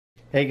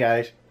Hey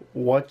guys,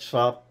 what's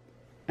up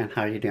and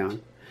how you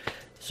doing?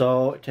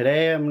 So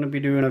today I'm going to be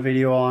doing a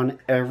video on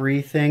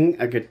everything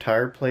a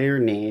guitar player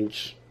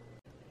needs.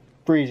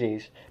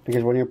 Freezies,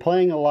 because when you're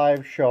playing a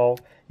live show,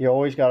 you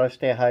always got to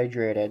stay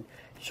hydrated.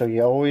 So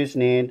you always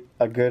need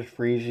a good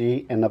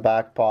freezy in the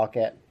back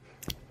pocket.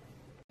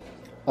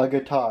 A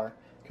guitar,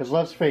 because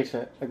let's face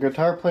it, a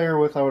guitar player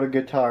without a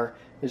guitar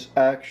is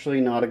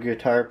actually not a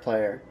guitar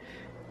player.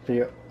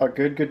 So a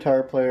good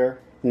guitar player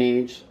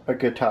needs a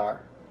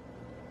guitar.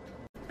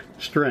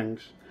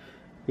 Strings.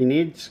 You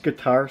need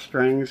guitar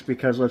strings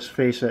because let's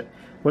face it,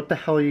 what the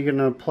hell are you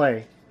gonna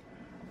play?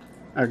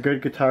 A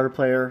good guitar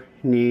player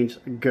needs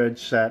a good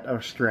set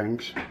of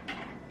strings.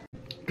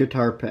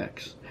 Guitar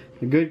picks.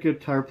 A good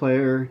guitar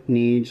player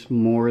needs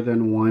more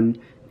than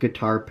one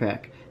guitar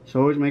pick.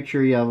 So always make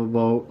sure you have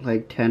about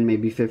like 10,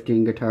 maybe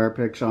 15 guitar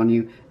picks on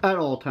you at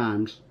all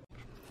times.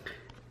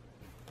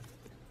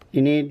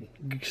 You need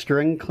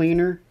string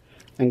cleaner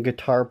and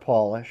guitar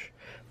polish.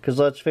 Because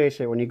let's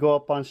face it, when you go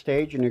up on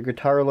stage and your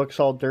guitar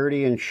looks all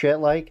dirty and shit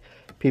like,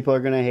 people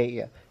are going to hate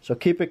you. So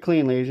keep it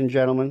clean, ladies and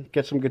gentlemen.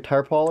 Get some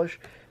guitar polish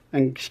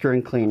and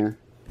string cleaner.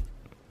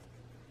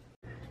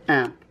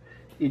 Amp.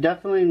 You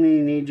definitely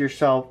need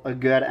yourself a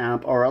good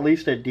amp, or at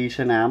least a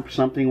decent amp.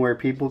 Something where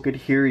people could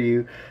hear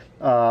you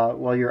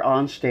while you're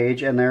on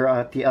stage and they're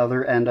at the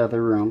other end of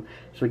the room.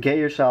 So get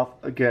yourself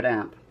a good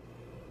amp.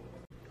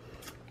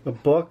 A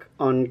book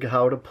on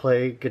how to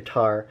play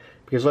guitar.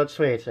 Because let's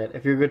face it,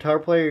 if you're a guitar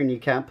player and you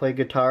can't play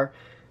guitar,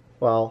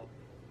 well,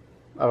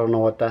 I don't know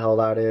what the hell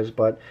that is,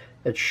 but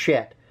it's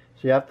shit.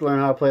 So you have to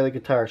learn how to play the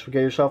guitar. So get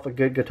yourself a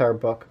good guitar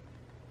book.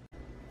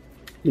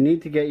 You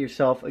need to get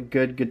yourself a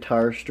good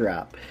guitar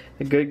strap.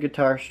 A good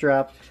guitar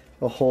strap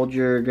will hold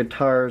your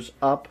guitars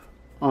up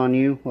on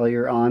you while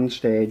you're on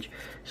stage.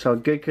 So a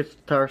good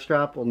guitar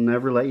strap will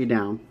never let you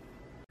down.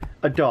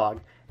 A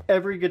dog.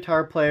 Every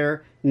guitar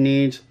player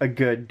needs a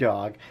good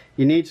dog.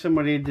 You need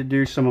somebody to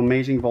do some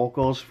amazing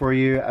vocals for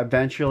you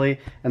eventually,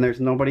 and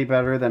there's nobody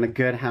better than a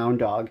good hound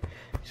dog.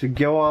 So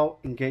go out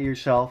and get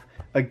yourself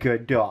a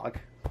good dog.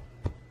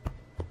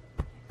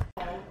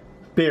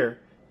 Beer.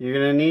 You're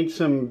gonna need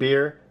some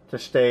beer to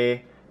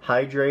stay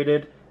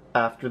hydrated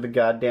after the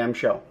goddamn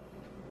show.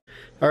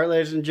 Alright,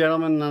 ladies and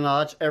gentlemen, now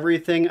that's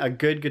everything a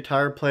good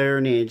guitar player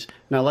needs.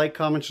 Now like,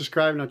 comment,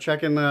 subscribe. Now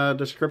check in the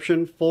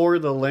description for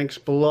the links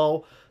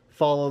below.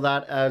 Follow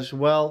that as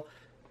well.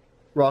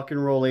 Rock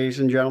and roll, ladies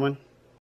and gentlemen.